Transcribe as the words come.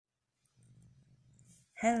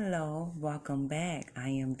Hello, welcome back. I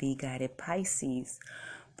am the Guided Pisces.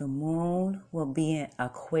 The moon will be in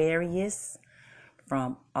Aquarius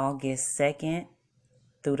from August 2nd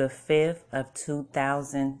through the 5th of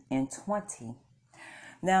 2020.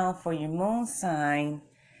 Now, for your moon sign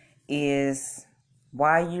is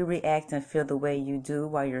why you react and feel the way you do,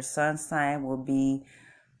 while your sun sign will be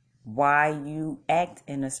why you act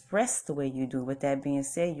and express the way you do. With that being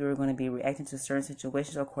said, you're going to be reacting to certain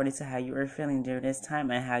situations according to how you are feeling during this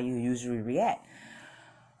time and how you usually react.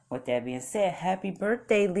 With that being said, happy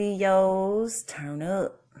birthday, Leos. Turn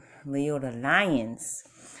up. Leo the Lions.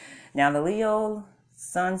 Now, the Leo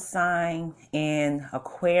sun sign and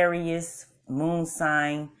Aquarius moon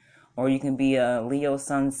sign, or you can be a Leo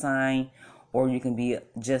sun sign, or you can be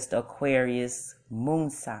just Aquarius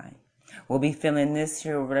moon sign. We'll be feeling this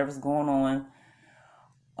here, whatever's going on.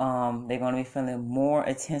 They're going to be feeling more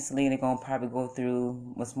intensely. They're going to probably go through,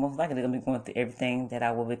 what's most likely, they're going to be going through everything that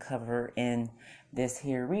I will cover in this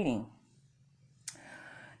here reading.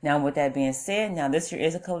 Now, with that being said, now this here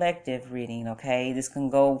is a collective reading, okay? This can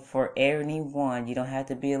go for anyone. You don't have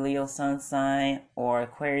to be a Leo sun sign or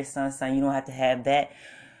Aquarius sun sign. You don't have to have that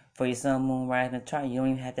for your sun, moon, rising, and chart. You don't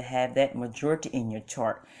even have to have that majority in your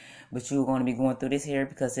chart. But you're going to be going through this here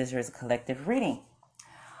because this here is a collective reading.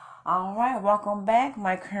 All right, welcome back,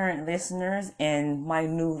 my current listeners and my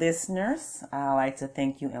new listeners. I'd like to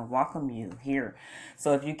thank you and welcome you here.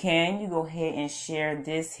 So if you can, you go ahead and share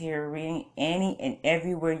this here reading any and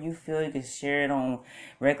everywhere you feel. You can share it on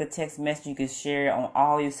regular text message. You can share it on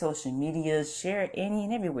all your social medias. Share it any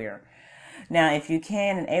and everywhere. Now, if you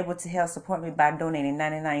can and able to help support me by donating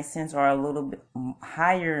 99 cents or a little bit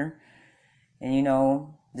higher, and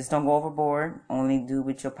just don't go overboard. Only do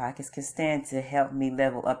what your pockets can stand to help me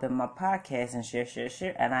level up in my podcast and share.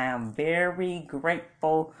 And I am very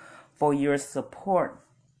grateful for your support.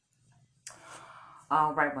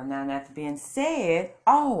 All right, well, now that being said,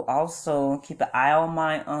 also keep an eye on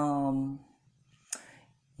my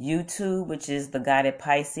YouTube, which is the Guided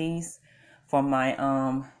Pisces, for my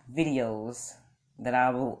videos that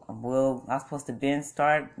I was supposed to then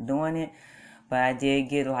start doing it, but I did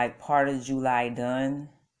get like part of July done.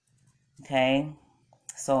 Okay,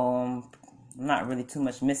 so I'm not really too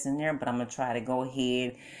much missing there, but I'm gonna try to go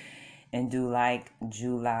ahead and do like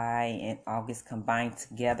July and August combined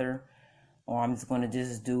together, or I'm just gonna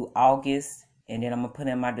just do August, and then I'm gonna put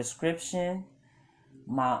in my description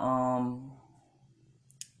my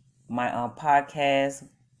podcast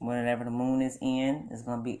whenever the moon is in. It's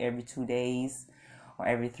gonna be every 2 days or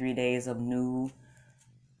every 3 days of new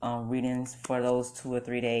readings for those 2 or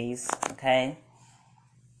 3 days. Okay.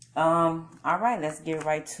 All right, let's get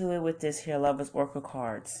right to it with this here Lovers Oracle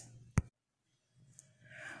cards.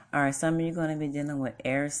 All right, some of you are going to be dealing with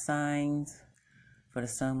air signs for the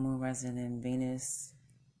sun, moon, rising, and Venus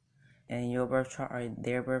in your birth chart or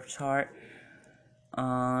their birth chart.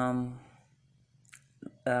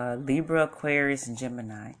 Libra, Aquarius, and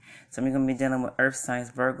Gemini. Some of you are going to be dealing with earth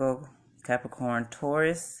signs: Virgo, Capricorn,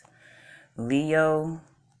 Taurus, Leo,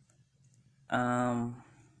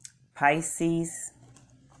 Pisces.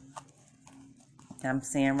 I'm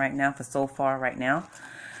seeing right now for so far right now.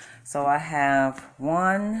 So I have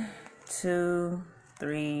 1, 2,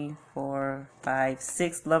 3, 4, 5,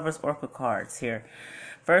 6 Lovers Oracle cards here.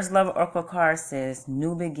 First Lover Oracle card says,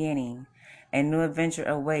 new beginning. A new adventure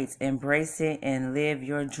awaits. Embrace it and live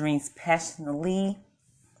your dreams passionately,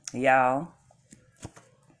 y'all.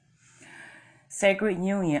 Sacred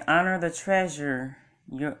union. Honor the treasure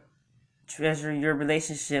your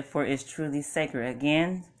relationship, for it's truly sacred.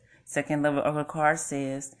 Again, second Lover Oracle card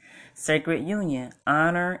says, sacred union.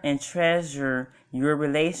 Honor and treasure your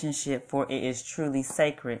relationship, for it is truly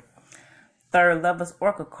sacred. Third Lover's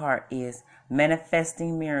Oracle card is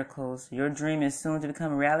manifesting miracles. Your dream is soon to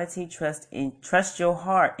become reality. Trust your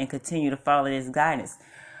heart and continue to follow its guidance.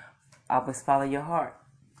 Always follow your heart.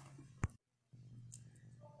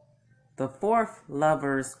 The fourth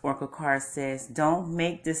Lover's Oracle card says, don't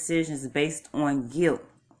make decisions based on guilt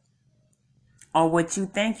or what you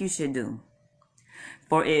think you should do.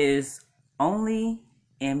 For it is only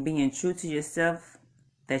in being true to yourself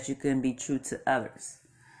that you can be true to others.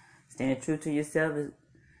 Staying true to yourself is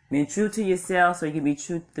being true to yourself so you can be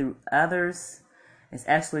true through others. It's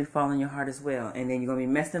actually following your heart as well. And then you're going to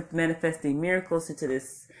be manifesting miracles into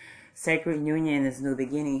this sacred union, this new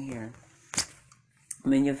beginning here.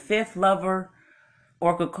 Your fifth Lover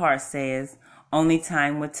Oracle card says, only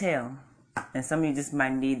time will tell. And some of you just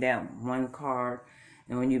might need that one card.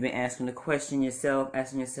 And when you've been asking the question yourself,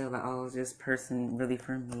 like, oh, is this person really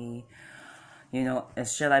for me?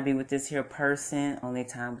 Should I be with this here person? Only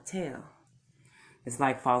time will tell. It's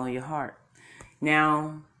like follow your heart.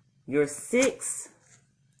 Now, your 6th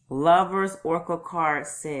Lovers Oracle card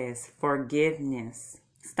says forgiveness.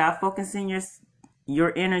 Stop focusing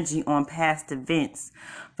your energy on past events,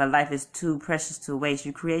 for life is too precious to waste.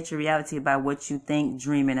 You create your reality by what you think,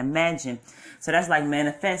 dream, and imagine. So that's like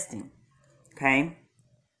manifesting. Okay?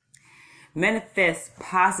 Manifest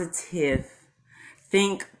positive.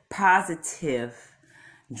 Think positive.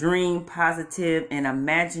 Dream positive and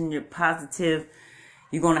imagine you're positive.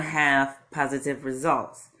 You're going to have positive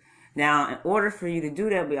results. Now, in order for you to do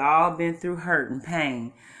that, we all been through hurt and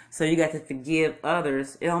pain. So you got to forgive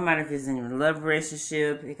others. It don't matter if it's in your love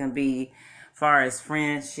relationship. It can be as far as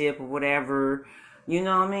friendship or whatever. You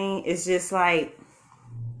know what I mean? It's just like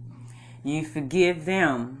you forgive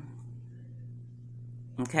them.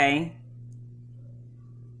 Okay?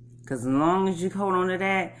 Because as long as you hold on to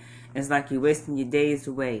that, it's like you're wasting your days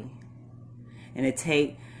away. And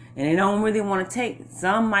they don't really want to take,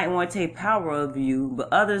 some might want to take power over you,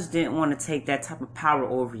 but others didn't want to take that type of power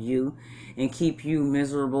over you and keep you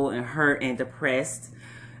miserable and hurt and depressed.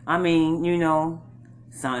 I mean, you know,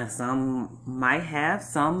 some might have,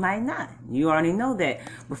 some might not. You already know that.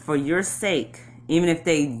 But for your sake, even if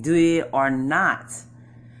they did or not,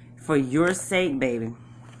 for your sake, baby,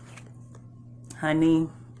 honey,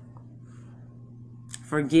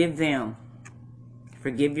 forgive them.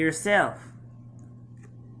 Forgive yourself.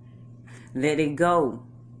 Let it go.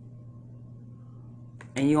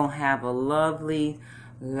 And you're going to have a lovely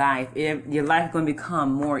life. Your life is going to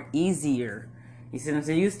become more easier. You see what I'm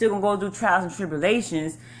saying? You're still going to go through trials and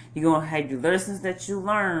tribulations. You're going to have your lessons that you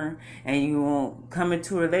learn. And you won't come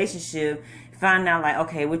into a relationship. Find out, like,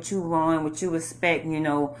 okay, what you want, what you expect, you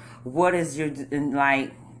know, what is your,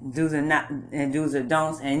 like, do's and not, and do's or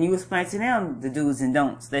don'ts. And you explain to them the do's and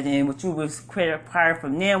don'ts. And what you require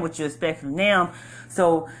from them, what you expect from them.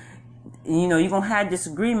 So, you know, you're going to have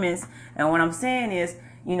disagreements. And what I'm saying is,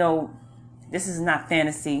 you know, this is not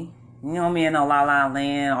fantasy. You know me in a la la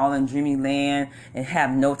land, all in dreamy land, and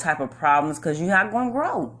have no type of problems because you're not going to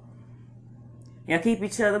grow. You know, keep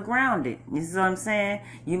each other grounded. You see what I'm saying?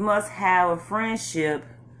 You must have a friendship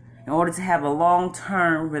in order to have a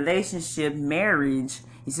long-term relationship, marriage.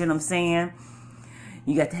 You see what I'm saying?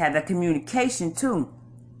 You got to have that communication too.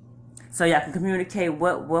 So y'all can communicate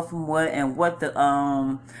what from what and what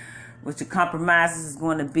your compromises is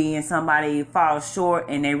going to be, and somebody falls short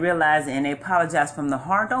and they realize it and they apologize from the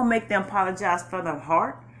heart. Don't make them apologize from the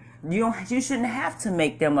heart. You shouldn't have to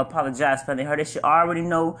make them apologize for their heart. They should already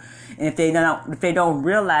know, and if they don't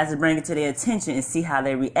realize it, bring it to their attention and see how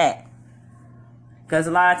they react. Because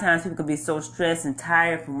a lot of times people can be so stressed and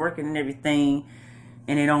tired from working and everything,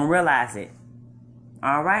 and they don't realize it.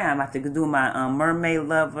 All right, I'm about to do my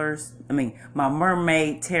my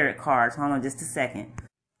mermaid tarot cards. Hold on just a second.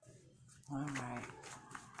 All right.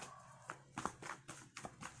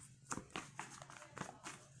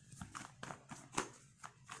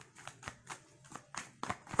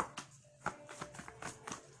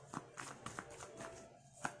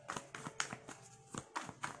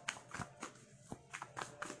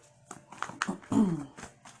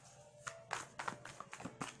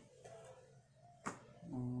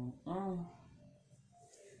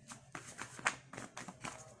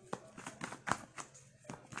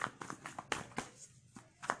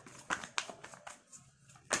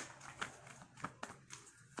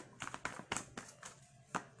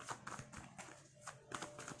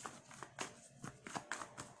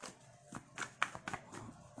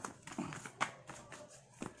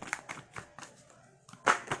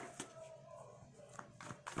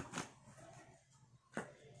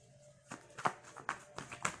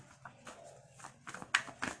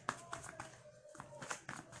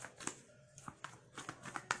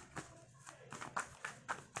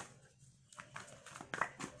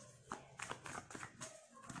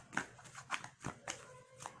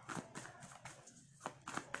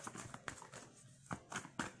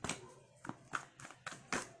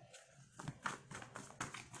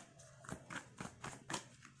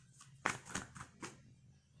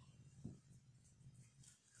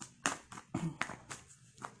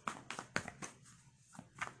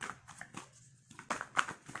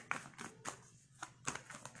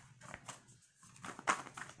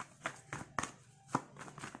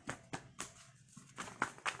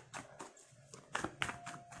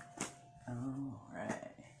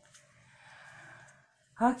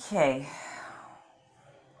 Okay.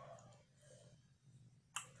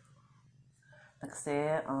 Like I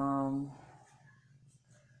said,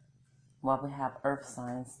 we have Earth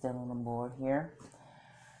signs still on the board here.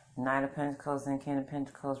 Knight of Pentacles and King of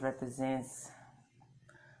Pentacles represents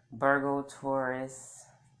Virgo, Taurus,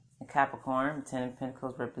 and Capricorn. Ten of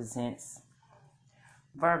Pentacles represents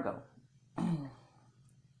Virgo.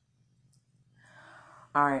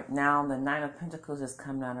 All right, now the Nine of Pentacles is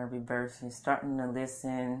coming out in reverse. You're starting to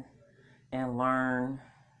listen and learn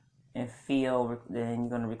and feel, then you're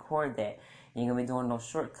going to record that. And you're going to be doing those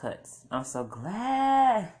shortcuts. I'm so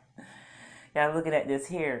glad y'all looking at this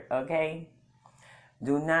here, okay?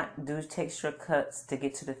 Do not take shortcuts to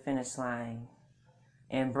get to the finish line.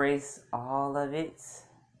 Embrace all of it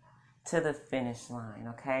to the finish line,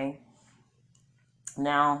 okay?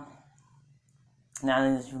 Now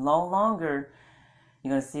there's no longer,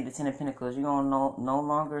 you're going to see the Ten of Pentacles. You're going to no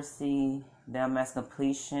longer see them as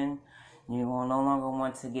completion. You're going to no longer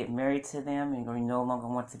want to get married to them. You're going to no longer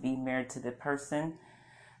want to be married to the person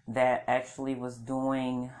that actually was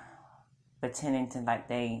doing, pretending to like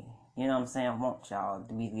they, you know what I'm saying, want y'all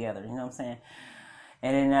to be together. You know what I'm saying?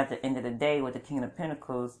 And then at the end of the day, with the King of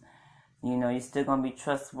Pentacles, you know, you're still going to be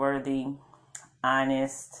trustworthy,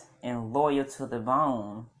 honest, and loyal to the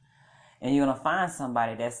bone. And you're going to find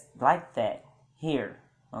somebody that's like that here.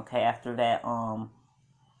 Okay, after that,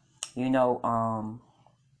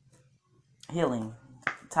 healing.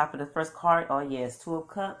 Top of the first card, oh yes, Two of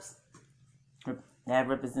Cups. That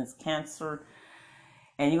represents Cancer.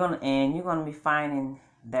 And you're gonna be finding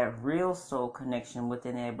that real soul connection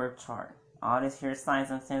within that birth chart. All this here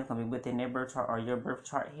signs I'm saying is gonna be within their birth chart or your birth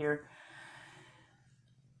chart here.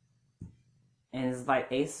 And it's like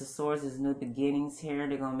Ace of Swords is new beginnings here.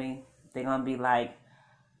 They're gonna be like,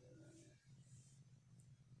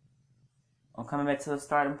 I'm coming back to a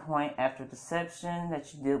starting point after deception,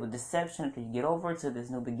 that you deal with deception after you get over to this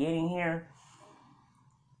new beginning here.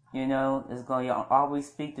 You know, it's going to always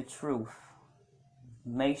speak the truth.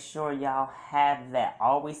 Make sure y'all have that.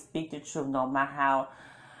 Always speak the truth, no matter how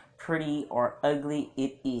pretty or ugly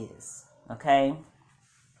it is. Okay?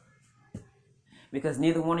 Because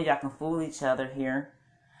neither one of y'all can fool each other here.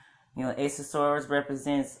 You know, Ace of Swords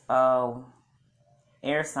represents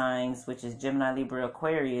air signs, which is Gemini, Libra,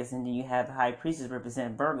 Aquarius, and then you have the High Priestess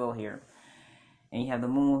represent Virgo here. And you have the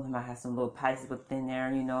Moon, who might have some little Pisces within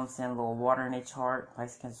there, you know what I'm saying, a little water in their chart,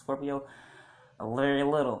 Pisces, Cancer, Scorpio, a very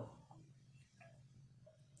little.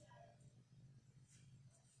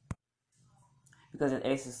 Because the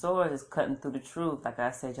Ace of Swords is cutting through the truth, like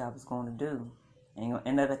I said y'all was going to do. And you're going to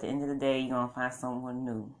end up at the end of the day, you're going to find someone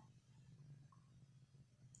new.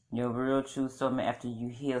 Your real true soulmate after you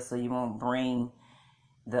heal, so you won't bring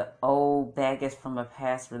the old baggage from a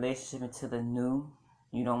past relationship into the new.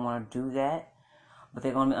 You don't want to do that. But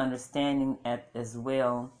they're going to be understanding as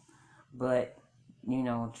well. But, you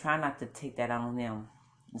know, try not to take that out on them.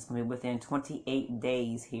 It's going to be within 28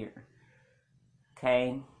 days here.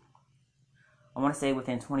 Okay? I want to say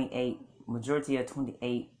within 28, majority of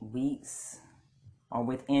 28 weeks. Or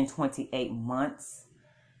within 28 months.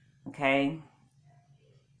 Okay?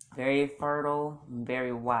 Very fertile,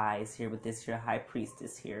 very wise here with this here High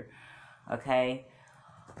Priestess here. Okay?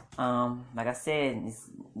 Like I said,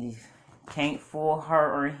 you can't fool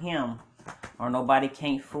her or him. Or nobody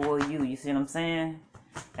can't fool you. You see what I'm saying?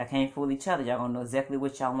 Y'all can't fool each other. Y'all gonna know exactly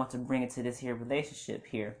what y'all want to bring into this here relationship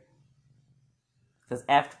here.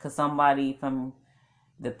 Because somebody from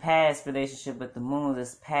the past relationship with the Moon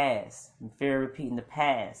is past. Fear repeating the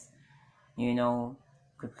past. You know,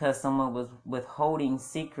 because someone was withholding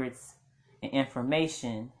secrets and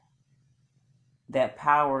information that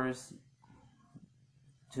powers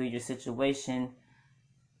to your situation.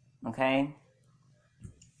 Okay?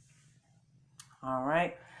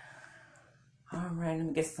 Alright, let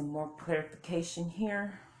me get some more clarification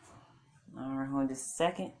here. Alright, hold on just a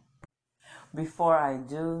second. Before I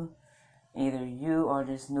do, either you or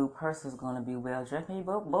this new person is going to be well dressed. Maybe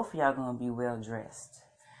both of y'all going to be well dressed.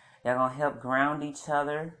 Y'all going to help ground each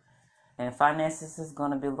other. And finances is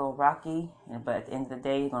going to be a little rocky. But at the end of the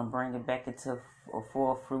day, you're going to bring it back into a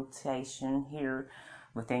full fruition here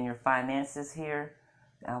within your finances here.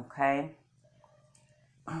 Okay?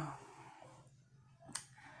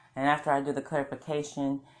 And after I do the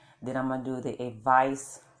clarification, then I'm going to do the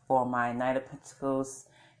advice for my Knight of Pentacles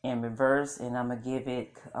in reverse. And I'm going to give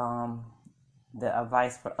it the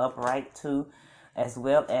advice for upright too, as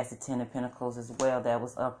well as the Ten of Pentacles as well. That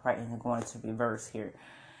was upright and going to reverse here.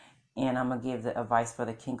 And I'm going to give the advice for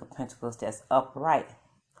the King of Pentacles that's upright.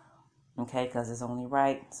 Okay, because it's only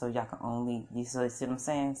right. So y'all can only, you see what I'm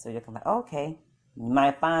saying? So y'all can like, okay, you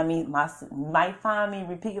might find me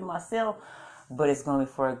repeating myself, but it's going to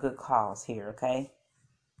be for a good cause here, okay?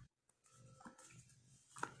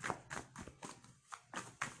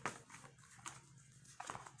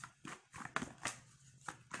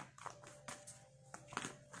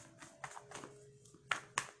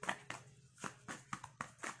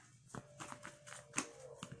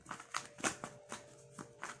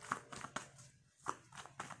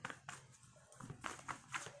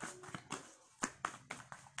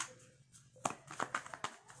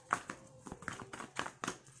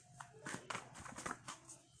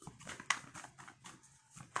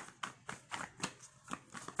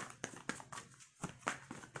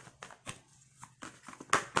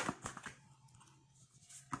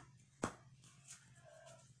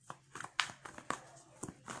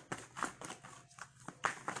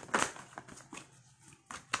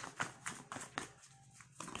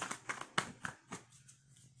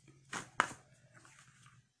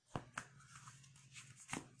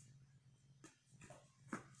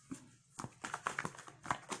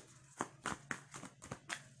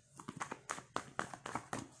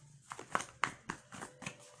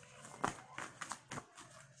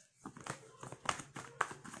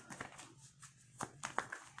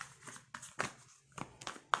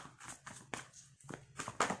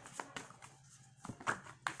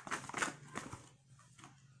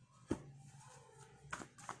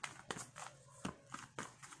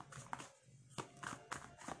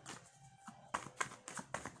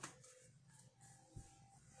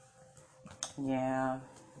 Yeah,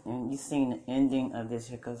 and you seen the ending of this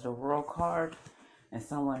here because the World card and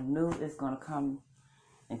someone new is going to come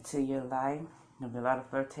into your life. There'll be a lot of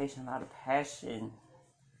flirtation, a lot of passion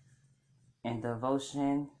and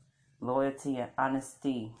devotion, loyalty and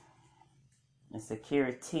honesty and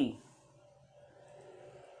security.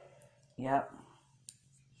 Yep.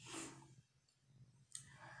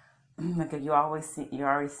 Because you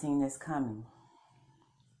already seen this coming,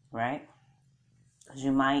 right? Because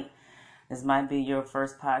this might be your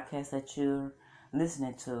first podcast that you're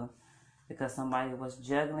listening to, because somebody was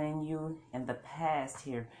juggling you in the past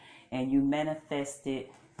here, and you manifested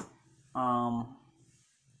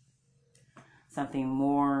something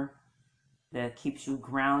more that keeps you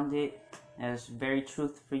grounded, that's very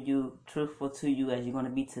truthful to you as you're going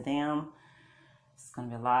to be to them. It's going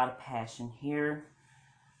to be a lot of passion here.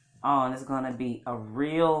 Oh, and it's going to be a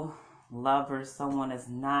real lover. Someone that's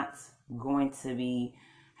not going to be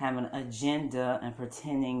having an agenda and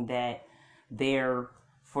pretending that they're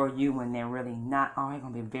for you when they're really not. Oh, you're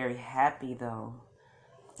going to be very happy though.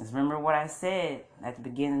 Just remember what I said at the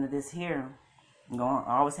beginning of this here. You're going to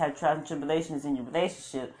always have trials and tribulations in your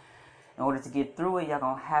relationship. In order to get through it, y'all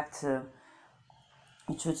going to have to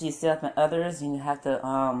be true to yourself and others. And you have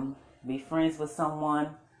to be friends with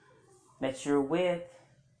someone that you're with.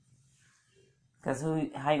 Because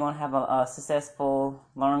how you going to have a successful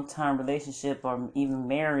long-term relationship or even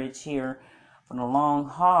marriage here for the long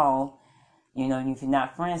haul, if you're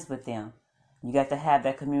not friends with them? You got to have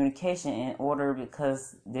that communication in order,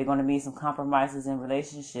 because there are going to be some compromises in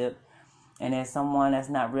relationship. And there's someone that's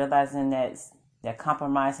not realizing that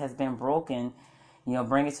compromise has been broken,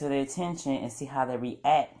 bring it to their attention and see how they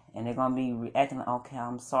react. And they're going to be reacting like, okay,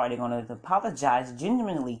 I'm sorry. They're going to apologize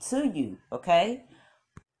genuinely to you, okay?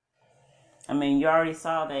 I mean, you already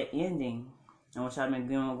saw that ending, and which I've been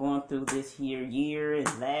going through this year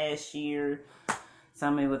and last year.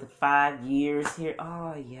 Somebody with the 5 years here.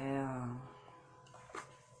 Oh, yeah.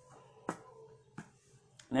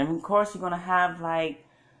 And of course, you're going to have,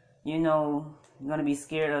 you're going to be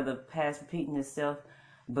scared of the past repeating itself.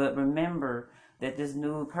 But remember that this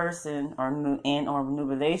new person or new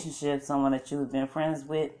relationship, someone that you've been friends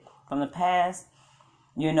with from the past,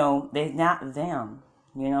 they're not them.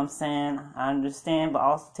 You know what I'm saying? I understand, but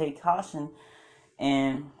also take caution.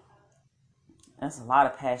 And there's a lot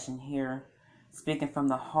of passion here. Speaking from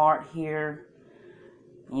the heart here,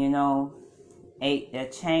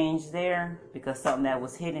 that change there, because something that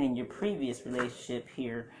was hidden in your previous relationship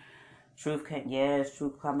here. Truth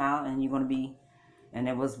come out, and you're going to be, and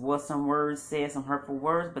there was some words said, some hurtful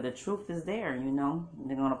words, but the truth is there,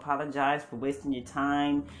 They're going to apologize for wasting your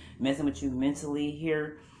time, messing with you mentally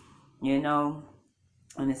here,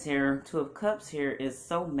 And this here 2 of Cups here is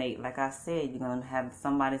soulmate. Like I said, you're going to have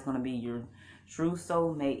somebody's going to be your true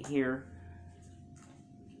soulmate here.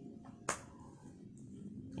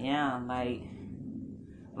 Yeah, like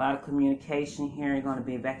a lot of communication here. You're going to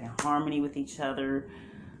be back in harmony with each other.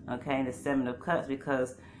 Okay, the 7 of Cups,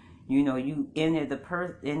 because you ended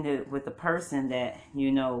with the person that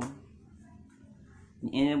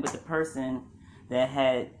that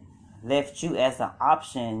had left you as an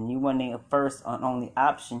option. You weren't the first and only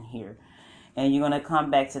option here. And you're going to come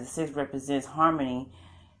back to the 6 represents harmony.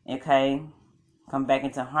 Okay? Come back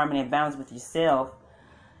into harmony and balance with yourself.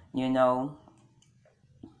 And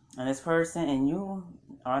this person and you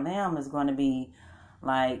or them is going to be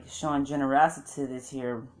like showing generosity to this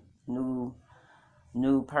here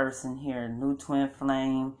new person here. New twin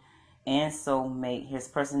flame and soulmate. Here's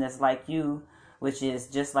a person that's like you, which is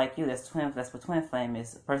just like you. That's what twin flame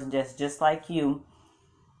is. A person that's just like you,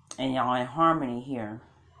 and y'all in harmony here.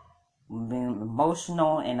 Being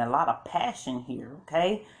emotional and a lot of passion here,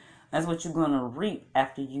 okay? That's what you're going to reap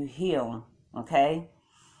after you heal, okay?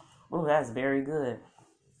 Oh, that's very good.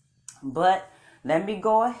 But let me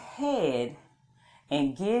go ahead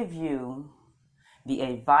and give you the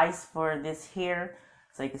advice for this here,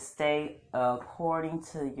 so you can stay according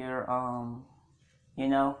to your,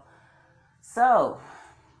 So,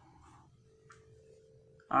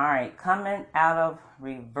 all right, coming out of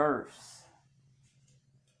reverse,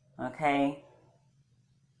 okay?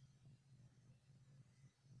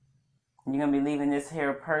 You're going to be leaving this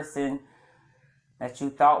here person that you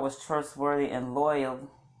thought was trustworthy and loyal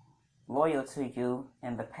to you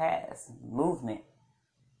in the past movement,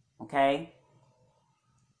 okay?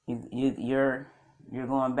 You're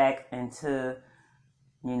going back into,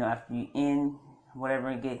 after you end whatever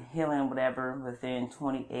and get healing, whatever, within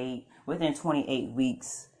 28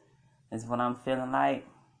 weeks is what I'm feeling like.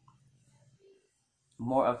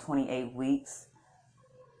 More of 28 weeks.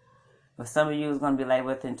 But some of you is going to be like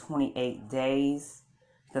within 28 days,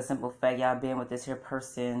 The simple fact y'all been with this here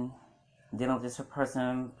person, dealing with this here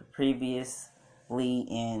person previously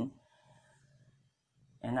and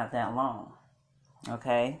not that long.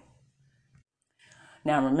 Okay?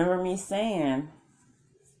 Now remember me saying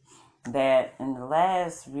that in the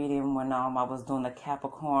last reading when I was doing the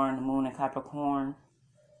Capricorn, the moon in Capricorn,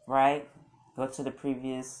 right? Go to the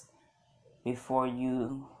previous before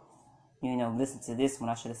you listen to this one.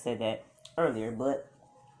 I should have said that earlier, but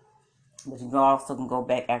you also can go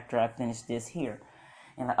back after I finish this here.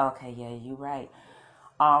 And like, okay, yeah, you're right.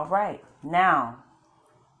 All right. Now,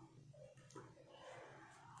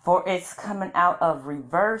 for it's coming out of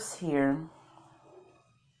reverse here,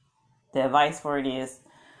 the advice for it is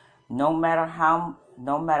no matter how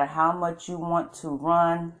much you want to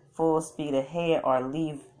run full speed ahead or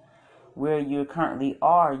leave where you currently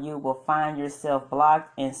are, you will find yourself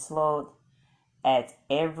blocked and slowed at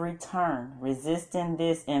every turn. Resisting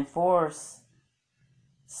this enforced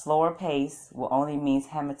slower pace will only means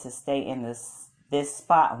having to stay in this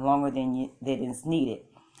spot longer than is needed.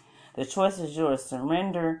 The choice is yours.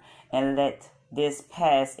 Surrender and let this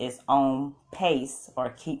pass its own pace, or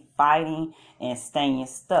keep fighting and staying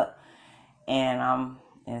stuck. And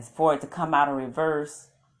for it to come out of reverse,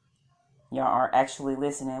 y'all are actually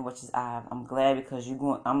listening, which is I'm glad, because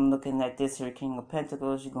I'm looking at this here King of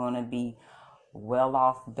Pentacles. You're going to be well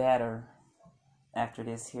off better after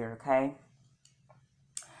this here, okay?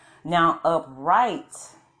 Now upright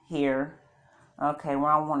here, okay,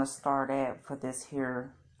 where I want to start at for this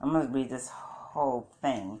here, I'm going to read this whole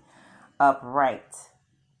thing. Upright,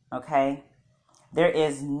 okay? There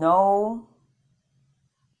is no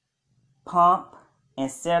pomp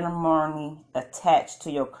and ceremony attached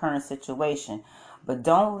to your current situation, but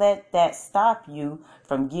don't let that stop you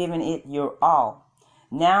from giving it your all.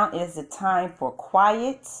 Now is the time for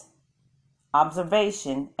quiet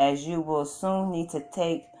observation, as you will soon need to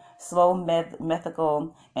take slow,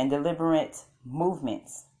 methodical, and deliberate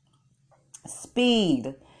movements.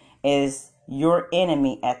 Speed is your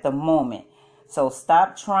enemy at the moment, so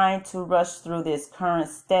stop trying to rush through this current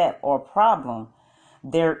step or problem.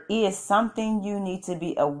 There is something you need to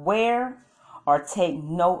be aware or take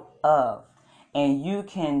note of, and you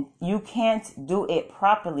can't do it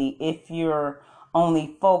properly if you're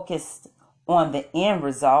only focused on the end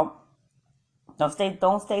result. Don't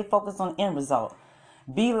stay focused on the end result.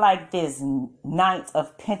 Be like this Knight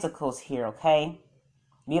of Pentacles here, okay?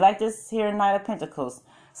 Be like this here Knight of Pentacles.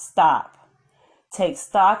 Stop. Take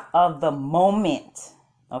stock of the moment,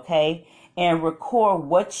 okay? And record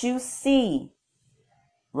what you see.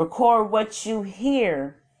 Record what you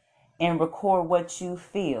hear. And record what you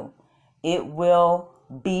feel. It will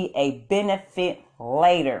be a benefit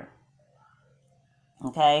later.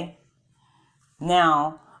 Okay?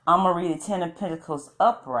 Now, I'm going to read the Ten of Pentacles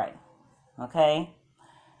upright. Okay?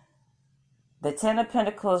 The Ten of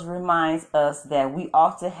Pentacles reminds us that we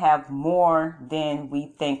ought to have more than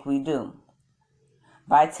we think we do.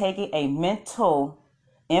 By taking a mental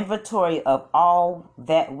inventory of all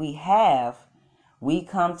that we have, we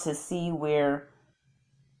come to see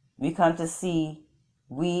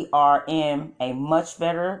we are in a much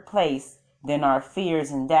better place than our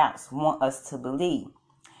fears and doubts want us to believe.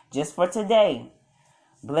 Just for today,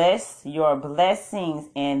 bless your blessings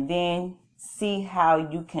and then see how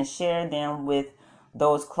you can share them with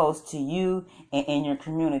those close to you and in your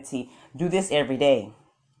community. Do this every day.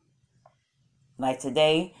 Like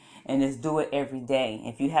today, and just do it every day.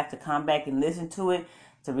 If you have to come back and listen to it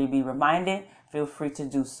to be reminded, feel free to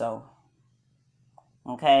do so.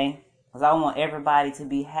 Okay? Because I want everybody to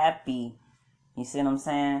be happy. You see what I'm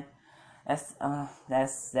saying? That's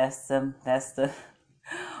the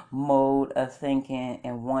mode of thinking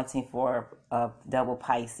and wanting for a double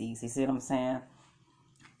Pisces. You see what I'm saying?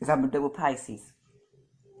 Because I'm a double Pisces.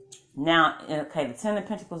 Now, okay, the Ten of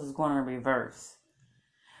Pentacles is going in reverse.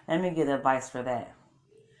 Let me get advice for that.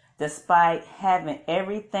 Despite having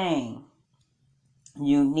everything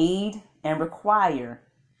you need and require,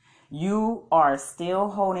 you are still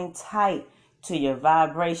holding tight to your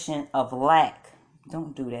vibration of lack.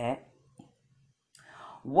 Don't do that.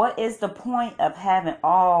 What is the point of having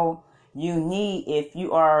all you need if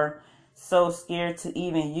you are so scared to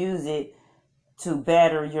even use it to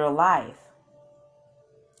better your life?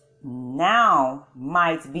 Now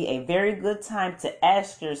might be a very good time to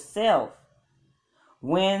ask yourself,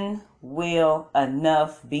 when will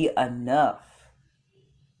enough be enough?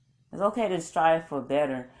 It's okay to strive for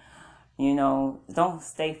better. Don't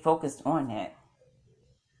stay focused on that.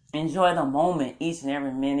 Enjoy the moment each and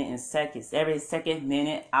every minute and seconds, every second,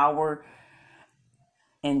 minute, hour,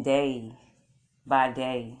 and day by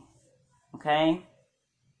day. Okay?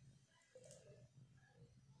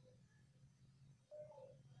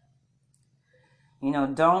 You know,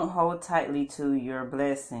 don't hold tightly to your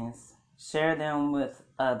blessings. Share them with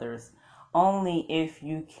others. Only if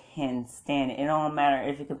you can stand it. It don't matter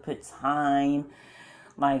if you can put time,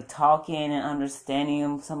 like talking and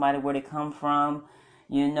understanding somebody where they come from.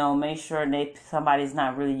 You know, make sure somebody's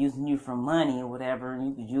not really using you for money or whatever.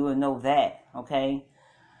 You will know that, okay?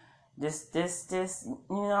 This, you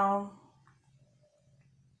know,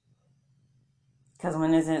 because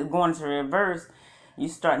when it's going to reverse, you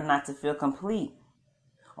start not to feel complete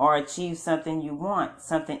or achieve something you want.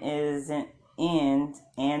 Something isn't end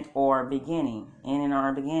and or beginning. End and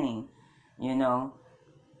or beginning. You know.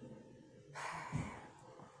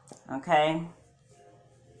 Okay.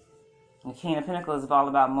 The King of Pentacles is all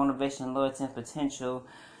about motivation, loyalty, and potential.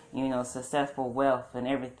 You know, successful wealth and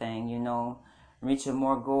everything. You know, reaching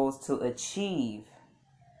more goals to achieve.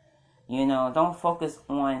 You know, don't focus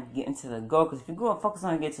on getting to the goal. Because if you go and focus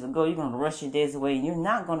on getting to the goal, you're going to rush your days away. And you're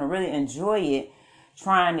not going to really enjoy it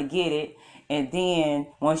trying to get it. And then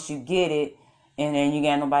once you get it, and then you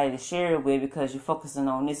got nobody to share it with because you're focusing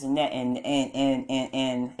on this and that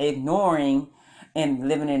and ignoring and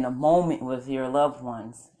living in the moment with your loved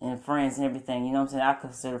ones and friends and everything. You know what I'm saying? I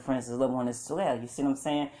consider friends as loved ones as well. You see what I'm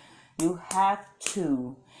saying? You have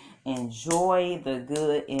to enjoy the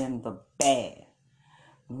good and the bad.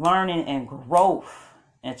 Learning and growth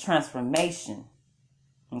and transformation.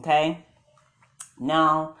 Okay?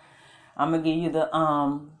 Now, I'm going to give you the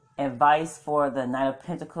advice for the Knight of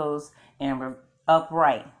Pentacles and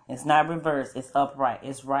upright. It's not reverse. It's upright.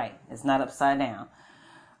 It's right. It's not upside down.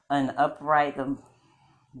 And upright,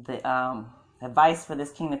 the advice for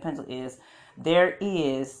this King of Pentacles is there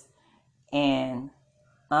is an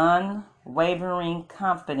unwavering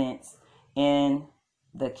confidence in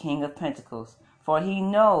the King of Pentacles. For he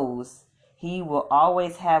knows he will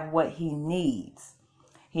always have what he needs.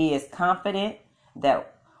 He is confident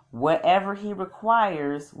that whatever he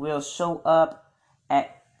requires will show up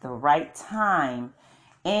at the right time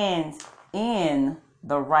and in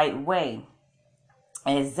the right way,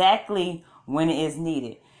 exactly when it is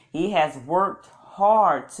needed. He has worked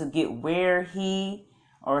hard to get where he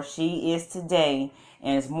or she is today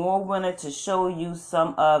and is more willing to show you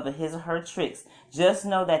some of his or her tricks. Just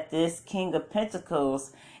know that this King of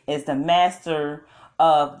Pentacles is the master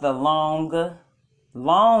of the long,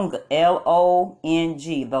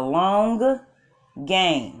 L-O-N-G, the long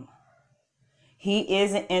game. He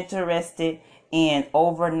isn't interested in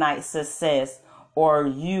overnight success or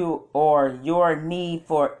your need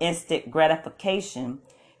for instant gratification.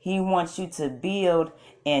 He wants you to build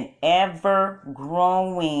an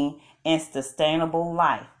ever-growing and sustainable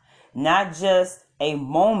life, not just a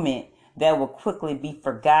moment that will quickly be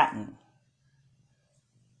forgotten.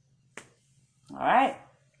 All right.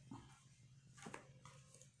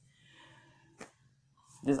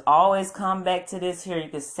 Just always come back to this here. You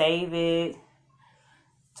can save it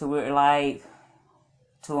to it, like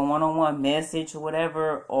to a one-on-one message or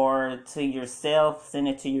whatever, or to yourself. Send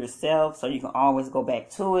it to yourself so you can always go back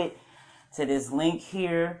to it, to this link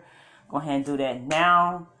here. Go ahead and do that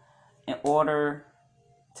now in order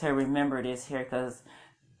to remember this here, because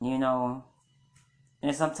you know,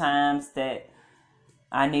 and sometimes that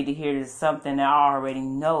I need to hear this something that I already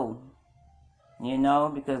know, you know,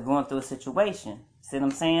 because going through a situation. See what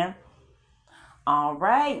I'm saying? All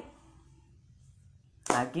right.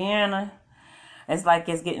 Again, it's like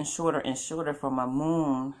it's getting shorter and shorter for my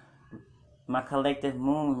moon, my collective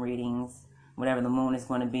moon readings, whatever the moon is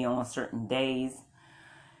going to be on certain days.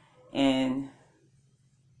 And,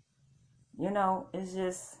 you know, it's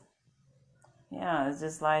just, yeah, it's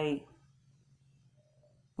just like,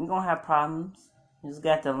 you're going to have problems. You just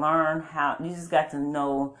got to learn how, you just got to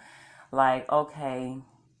know, like, okay,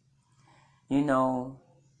 you know,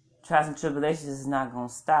 trials and tribulations is not going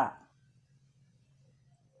to stop.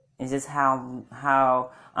 It's just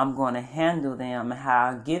how I'm going to handle them and how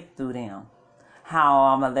I get through them. How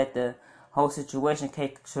I'm going to let the whole situation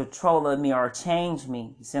take control of me or change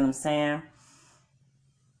me. You see what I'm saying?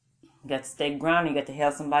 You got to stay grounded. You got to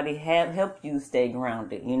help somebody help you stay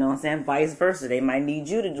grounded. You know what I'm saying? Vice versa. They might need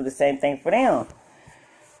you to do the same thing for them.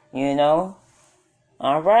 You know?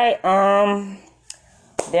 All right.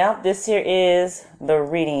 Now this here is the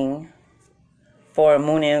reading for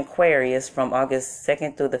Moon in Aquarius from August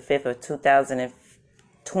 2nd through the 5th of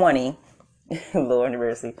 2020. Lord have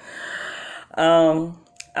mercy. I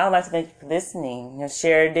would like to thank you for listening. You know,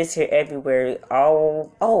 share this here everywhere.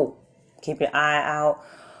 Keep your eye out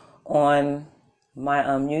on my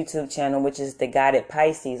YouTube channel, which is the Guided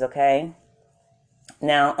Pisces, okay?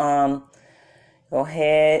 Now, go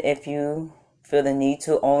ahead if you feel the need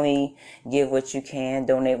to only give what you can,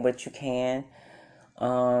 donate what you can.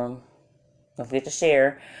 Don't forget to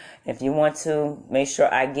share. If you want to make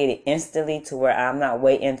sure I get it instantly to where I'm not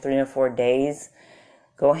waiting 3 or 4 days,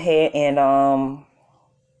 go ahead and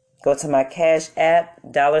go to my Cash App,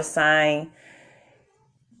 $KBird10,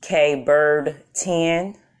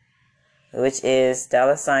 which is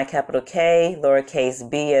capital K, lowercase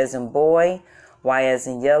b as in boy, Y as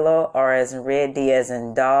in yellow, R as in red, D as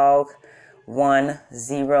in dog, 10.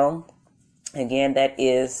 Again, that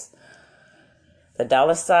is the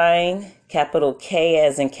capital K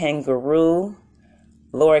as in kangaroo,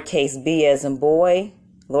 lowercase b as in boy,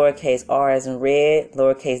 lowercase r as in red,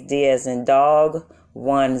 lowercase d as in dog,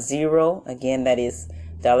 10. Again, that is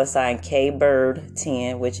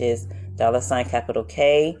 $KBird10, which is capital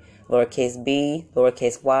K, lowercase b,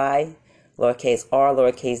 lowercase y, lowercase r,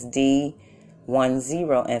 lowercase d, 10.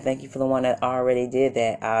 And thank you for the one that already did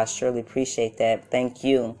that. I surely appreciate that. Thank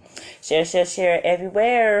you. Share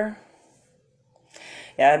everywhere.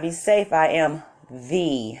 Y'all be safe. I am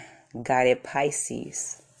the Guided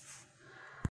Pisces.